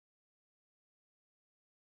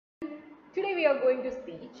Today we are going to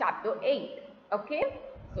see chapter 8. Okay,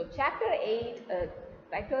 so chapter 8 is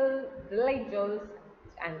titled Villages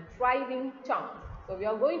and Thriving Towns. So we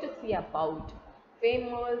are going to see about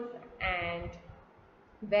famous and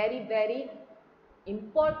very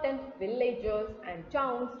important villages and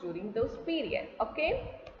towns during those period. Okay,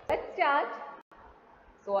 let's start.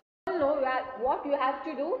 So all know what you have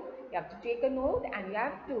to do. You have to take a note and you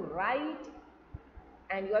have to write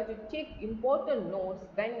and you have to take important notes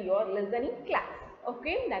when you are listening class.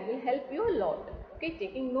 Okay, that will help you a lot. Okay,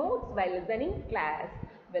 taking notes while listening class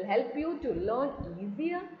will help you to learn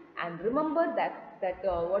easier and remember that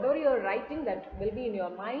whatever you are writing, that will be in your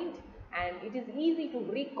mind and it is easy to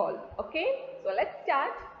recall. Okay, so let's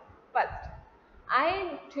start. First,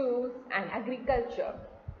 iron tools and agriculture.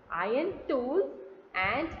 Iron tools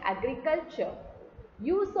and agriculture.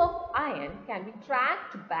 Use of iron can be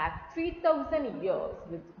tracked back 3000 years,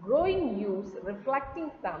 with growing use reflecting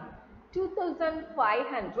some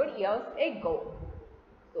 2500 years ago.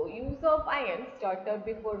 So use of iron started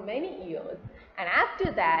before many years, and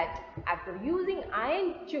after that, after using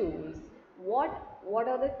iron tools, what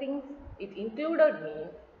are the things it included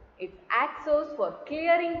means it's axes for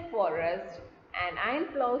clearing forest and iron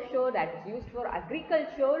plowshare that is used for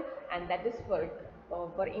agriculture, and that is for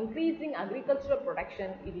increasing agricultural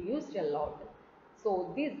production. It used a lot.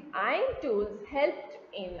 So these iron tools helped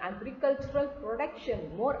in agricultural production,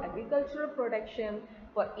 more agricultural production,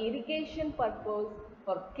 for irrigation purpose,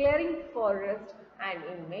 for clearing forest, and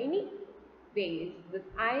in many ways these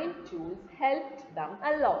iron tools helped them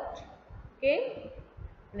a lot. Okay,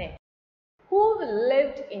 next. Who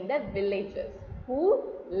lived in the villages? Who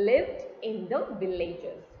lived in the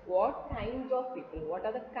villages? What kinds of people? What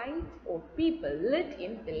are the kinds of people lived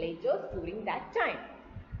in villages during that time?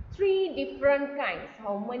 Three different kinds.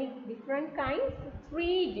 How many different kinds?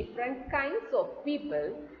 Three different kinds of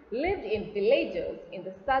people lived in villages in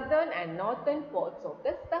the southern and northern parts of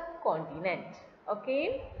the subcontinent.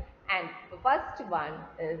 Okay? And the first one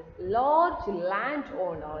is large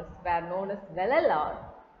landowners were known as Vellalar.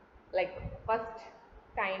 Like first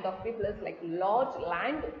kind of people is like large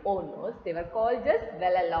land owners, they were called as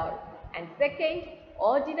Vellalar. And second,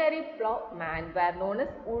 ordinary plowman were known as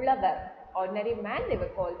Ullavar. Ordinary man, they were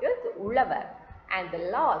called as Ullavar. And the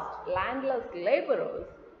last, landless laborers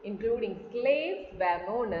including slaves were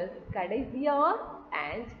known as Kadasiar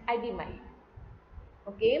and Adimai.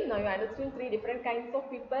 Okay, now you understood three different kinds of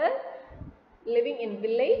people living in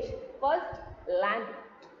village. First, land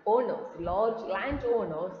owners, large land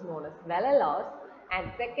owners known as Velalars, and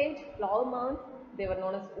second, plowmen, they were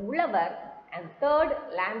known as Ullavar, and third,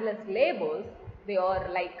 landless laborers, they are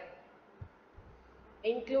like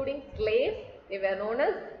including slaves, they were known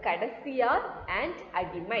as Kadasiyar and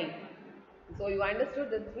Adimai. So you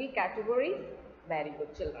understood the three categories? Very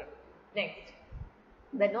good, children. Next,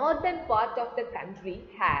 the northern part of the country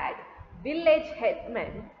had village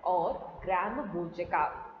headmen or Grama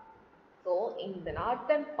Bhojaka. So, in the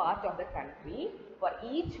northern part of the country, for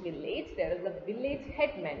each village, there is a village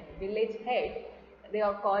headman, village head. They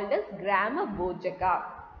are called as Grama Bhojaka.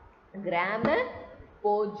 Grama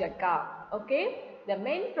Bhojaka. Okay. The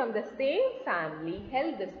men from the same family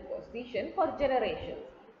held this position for generations.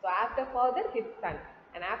 So, after father, his son,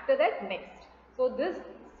 and after that, next. So, this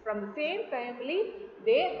from the same family,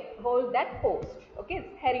 they hold that post. Okay,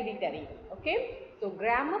 it's hereditary. Okay. So,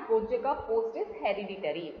 Grama Bhojaka post is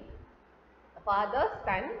hereditary. Father,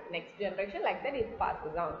 son, next generation, like that it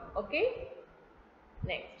passes on. Okay.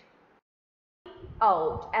 Next,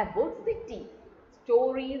 out about cities,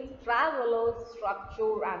 stories, travelers,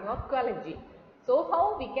 structure and archaeology. So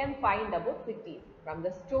how we can find about cities? From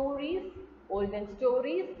the stories, olden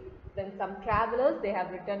stories, then some travelers, they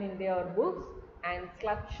have written in their books, and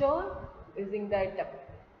sculpture using that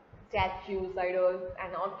statues, idols,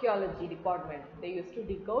 and archaeology department. They used to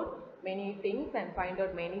dig out many things and find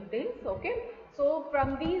out many things. Okay, so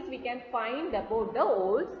from these we can find about the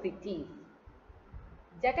old cities.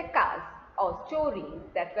 Jatakas or stories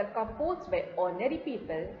that were composed by ordinary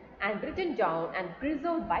people and written down and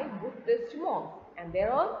preserved by Buddhist monks. And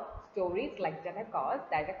there are stories like Jatakas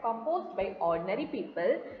that are composed by ordinary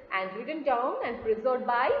people and written down and preserved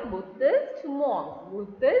by Buddhist monks.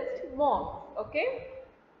 Buddhist monks. Okay.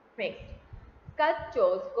 Next,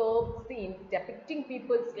 sculptures curve scenes depicting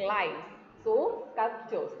people's lives. So,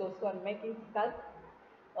 sculptures, those who are making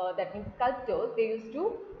that means sculptors, they used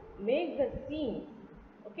to make the scenes,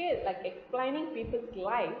 okay, like explaining people's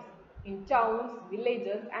lives in towns,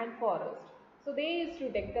 villages and forests. So, they used to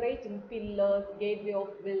decorate in pillars, gateway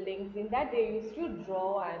of buildings. In that, they used to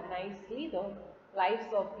draw and nicely the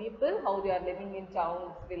lives of people, how they are living in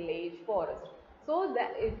towns, village, forest. So,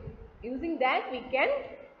 that Using that we can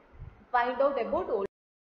find out about old.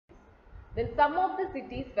 Then some of the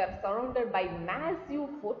cities were surrounded by massive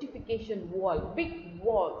fortification walls, big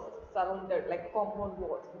walls surrounded like compound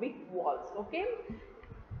walls, big walls, okay?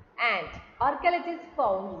 And archaeologists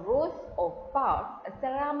found rows of pots, a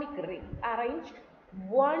ceramic ring arranged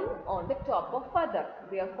one on the top of other.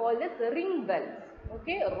 They are called as ring wells.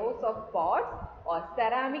 Okay, rows of pots or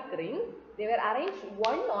ceramic rings. They were arranged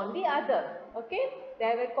one on the other. Okay,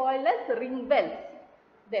 they were called as ring wells.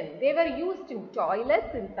 Then they were used in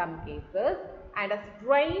toilets in some cases and as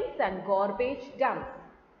drains and garbage dumps.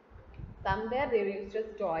 Somewhere they were used as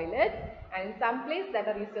toilets and in some place that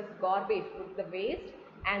are used as garbage, put the waste,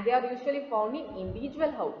 and they are usually found in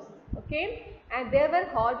individual houses. Okay, and there were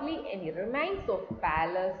hardly any remains of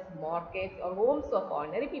palace, markets or homes of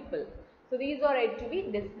ordinary people. So these are yet to be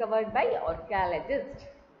discovered by archaeologists.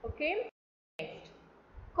 Okay, next,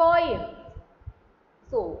 coins.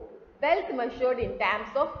 So, wealth measured in terms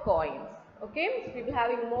of coins. Okay, so people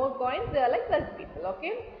having more coins, they are like wealthy people.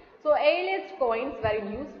 Okay, so earliest coins were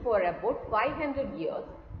in use for about 500 years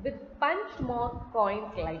with punch mark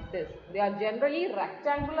coins like this. They are generally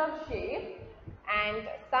rectangular shape and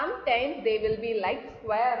sometimes they will be like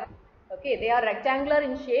square. Okay, they are rectangular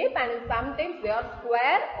in shape and sometimes they are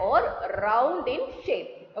square or round in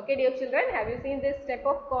shape. Okay, dear children, have you seen this type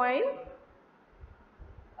of coin?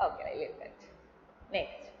 Okay, I leave that.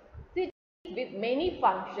 Next, cities with many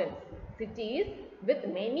functions. Cities with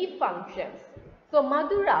many functions. So,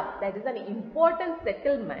 Madura, that is an important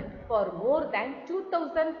settlement for more than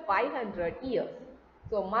 2500 years.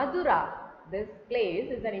 So, Madura, this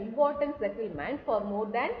place is an important settlement for more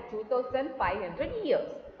than 2500 years.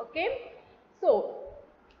 Okay. So,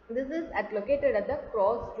 this is located at the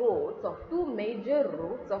crossroads of two major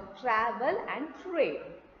routes of travel and trade,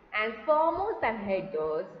 and farmers and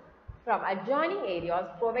herders from adjoining areas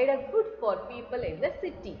provided food for people in the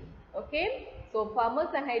city. Okay, so farmers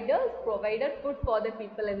and herders provided food for the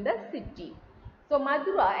people in the city. So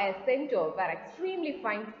Madura, a center where extremely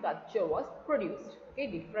fine sculpture was produced. Okay,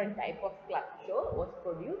 different type of sculpture was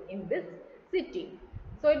produced in this city.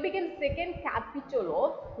 So it became second capital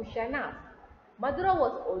of Kushanas. Madura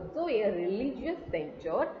was also a religious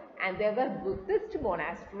center and there were Buddhist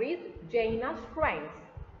monasteries, Jaina shrines.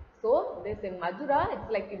 So this in Madura,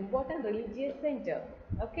 it's like important religious center.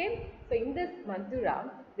 Okay, so in this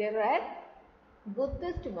Madura, there were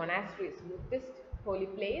Buddhist monasteries, Buddhist holy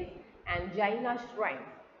place and Jaina shrines.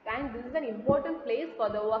 And this is an important place for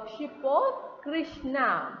the worship of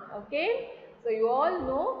Krishna. Okay, so you all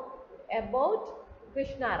know about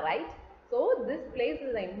Krishna, right? So this place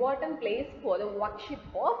is an important place for the worship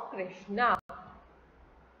of Krishna.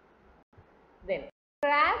 Then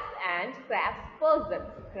crafts and craftspersons.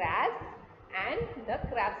 Crafts and the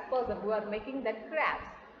craftsperson who are making the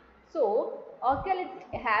crafts. So archaeologists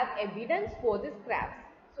have evidence for this crafts.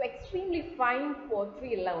 So extremely fine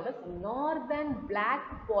pottery known as northern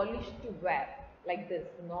black polished ware, like this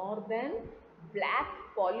northern black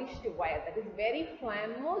polished ware, that is very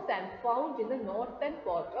famous and found in the northern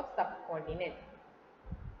part of subcontinent.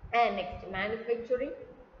 And next, manufacturing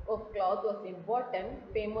of cloth was important.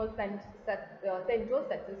 Famous and centers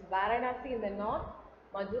such as Varanasi in the north,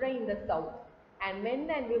 Madurai in the south, and men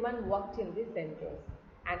and women worked in these centers.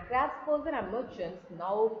 And craftspersons and merchants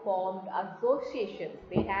now formed associations.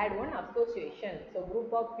 They had one association. So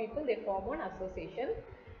group of people, they form one association.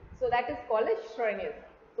 So that is called as shrenis.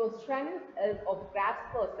 So shrenis is of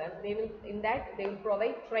craftsperson. They will, in that they will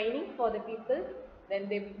provide training for the people. Then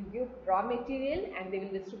they will give raw material and they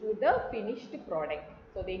will distribute the finished product.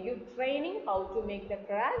 So they give training how to make the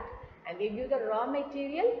craft and they give the raw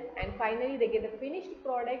material and finally they get the finished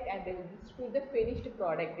product and they will distribute the finished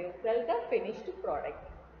product. They will sell the finished product.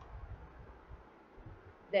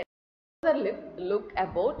 Then look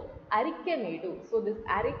about Arikkamedu. So this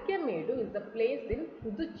Arikkamedu is the place in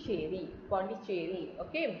Puducherry, Pondicherry.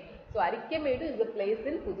 Okay. So Arikkamedu is a place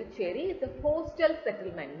in Puducherry. It's a coastal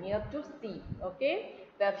settlement near to sea. Okay.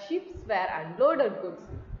 Where ships were unloaded goods.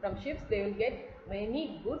 From ships they will get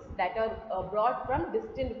many goods that are brought from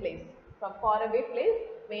distant place. From far away place,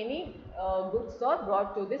 many goods are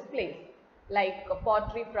brought to this place. Like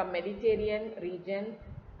pottery from Mediterranean region,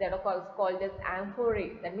 that are called as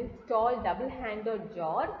amphorae, that means tall double-handled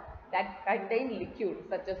jar that contain liquid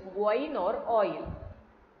such as wine or oil.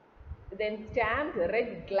 Then stamped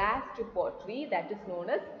red glassed pottery that is known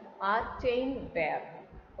as earthenware.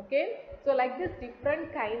 Okay, so like this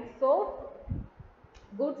different kinds of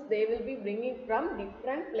goods they will be bringing from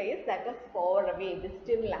different place that is far away,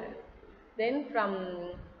 distant lands. Then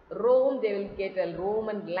from Rome they will get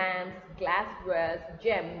Roman lamps, glasswares,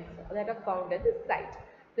 gems that are found at this site.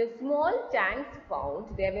 The small tanks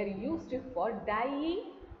found, they were used for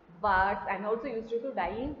dyeing birds and also used to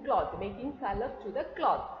dyeing cloth, making color to the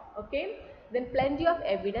cloth. Okay. Then plenty of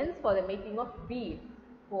evidence for the making of beads,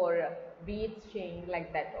 for beads chain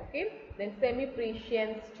like that. Okay. Then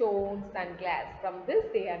semi-precious stones and glass. From this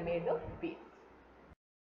they are made of beads.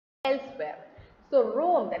 Elsewhere. So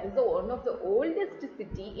Rome, that is one of the oldest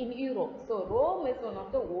city in Europe. So Rome is one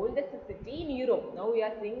of the oldest city in Europe. Now we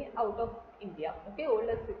are seeing out of India. Okay,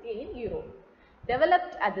 oldest city in Europe.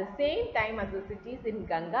 Developed at the same time as the cities in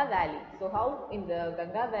Ganga Valley. So how in the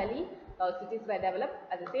Ganga Valley cities were developed,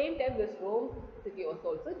 at the same time this Rome city was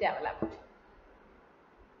also developed.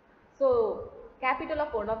 So, capital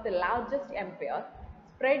of one of the largest empires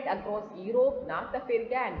spread across Europe, North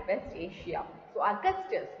Africa and West Asia. So,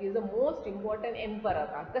 Augustus, he is the most important emperor,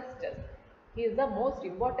 Augustus. He is the most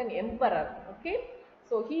important emperor, okay.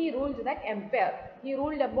 So, he ruled that empire. He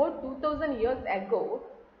ruled about 2000 years ago,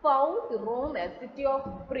 found Rome a city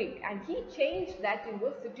of brick and he changed that into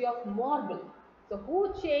a city of marble. So,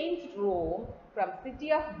 who changed Rome from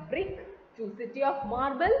city of brick to city of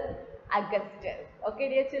marble? Augustus. Okay,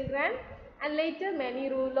 dear children. And later many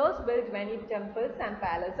rulers built many temples and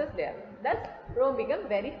palaces there. Thus Rome became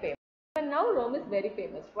very famous. And now Rome is very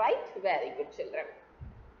famous, right? Very good children.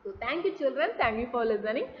 So thank you children. Thank you for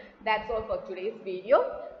listening. That's all for today's video.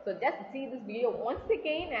 So just see this video once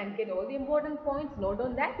again and get all the important points. Note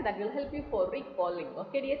on that. That will help you for recalling.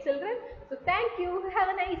 Okay, dear children. So thank you. Have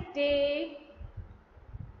a nice day.